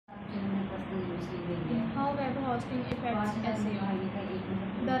How web hosting affects SEO.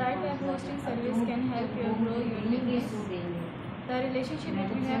 The right web hosting service can help you grow your business. The relationship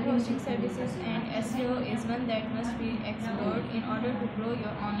between web hosting services and SEO is one that must be explored in order to grow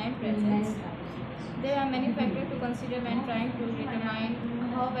your online presence. There are many factors to consider when trying to determine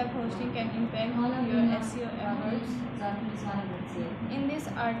how web hosting can impact your SEO efforts. In this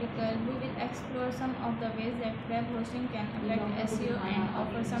article, we will explore some of the ways that web hosting can affect SEO and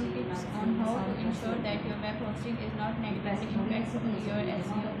offer some tips on how to ensure that your web hosting is not negatively impacting your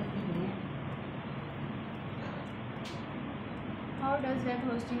SEO. How does web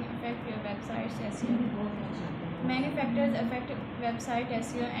hosting affect your website's SEO? Many factors affect website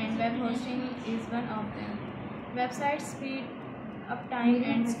SEO and web hosting is one of them. Website speed, uptime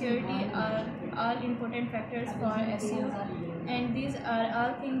and security are all important factors for SEO, and these are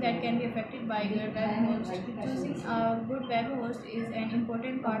all things that can be affected by your web host. Choosing a good web host is an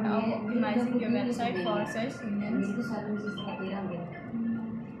important part of optimizing your website for search engines.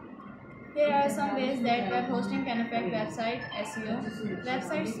 Here are some ways that web hosting can affect website SEO.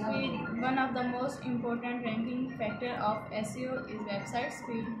 Website speed. One of the most important ranking factor of SEO is website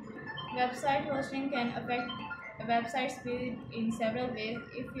speed. Website hosting can affect website speed in several ways.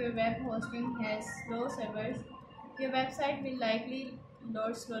 If your web hosting has slow servers, your website will likely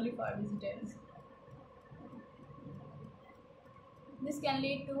load slowly for visitors. This can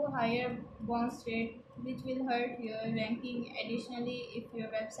lead to higher bounce rate, which will hurt your ranking. Additionally, if your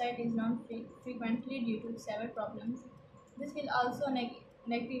website is not frequently due to server problems, this will also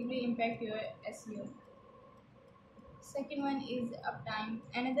negatively impact your SEO. Second one is uptime.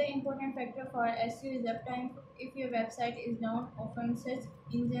 Another important factor for SEO is uptime. If your website is down, often search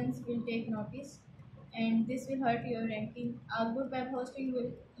engines will take notice, and this will hurt your ranking. A good web hosting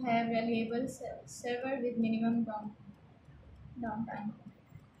will have reliable server with minimum downtime.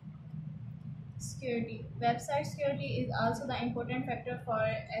 Security. Website security is also the important factor for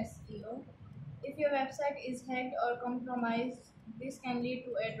SEO. If your website is hacked or compromised, this can lead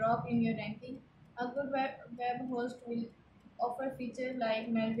to a drop in your ranking. A good web host will offer features like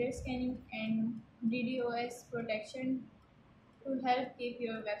malware scanning and DDoS protection to help keep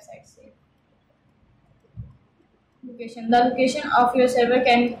your website safe. Location. The location of your server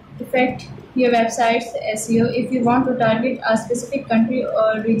can affect your website's SEO. If you want to target a specific country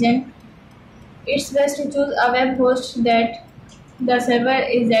or region, it's best to choose a web host that the server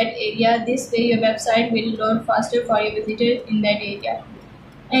is that area. This way your website will load faster for your visitors in that area,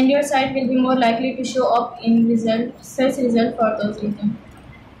 and your site will be more likely to show up in search results for those regions.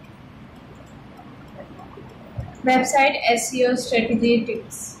 Website SEO strategy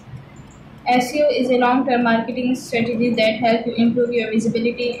tips. SEO is a long-term marketing strategy that helps you improve your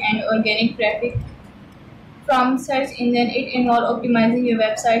visibility and organic traffic from search engine. It involves optimizing your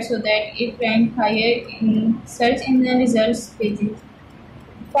website so that it ranks higher in search engine results pages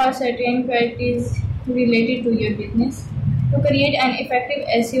for certain queries related to your business. To create an effective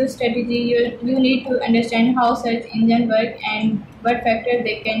SEO strategy, you need to understand how search engines work and what factors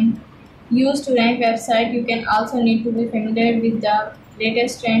they can use to rank website. You can also need to be familiar with the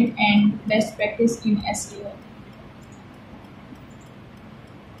latest trend and best practice in SEO.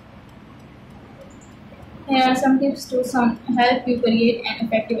 Here are some tips to help you create an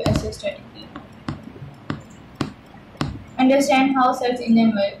effective SEO strategy. Understand how search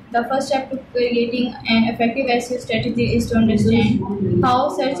engines work. The first step to creating an effective SEO strategy is to understand how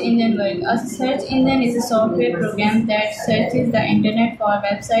search engines work. A search engine is a software program that searches the internet for a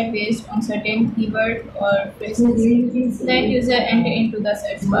website based on certain keywords or phrases that users enter into the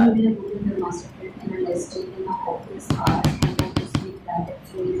search bar.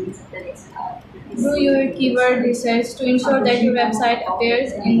 Do your keyword research to ensure that your website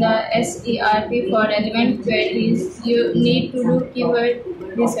appears in the SERP for relevant queries. You need to do keyword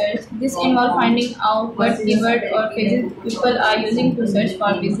research. This involves finding out what keyword or phrases people are using to search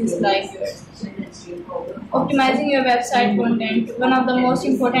for businesses like yours. Optimizing your website content. One of the most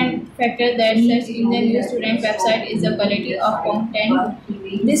important factors that search engines use to rank website is the quality of content.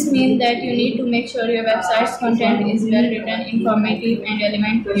 This means that you need to make sure your website's content is well written, informative, and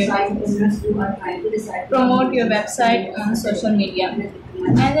relevant to your business. Promote your website on social media.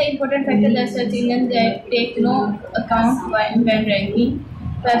 Another important factor that search engines that take no account when ranking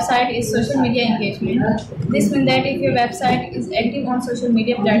website is social media engagement. This means that if your website is active on social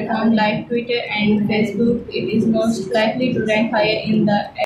media platforms like Twitter and Facebook, it is most likely to rank higher in the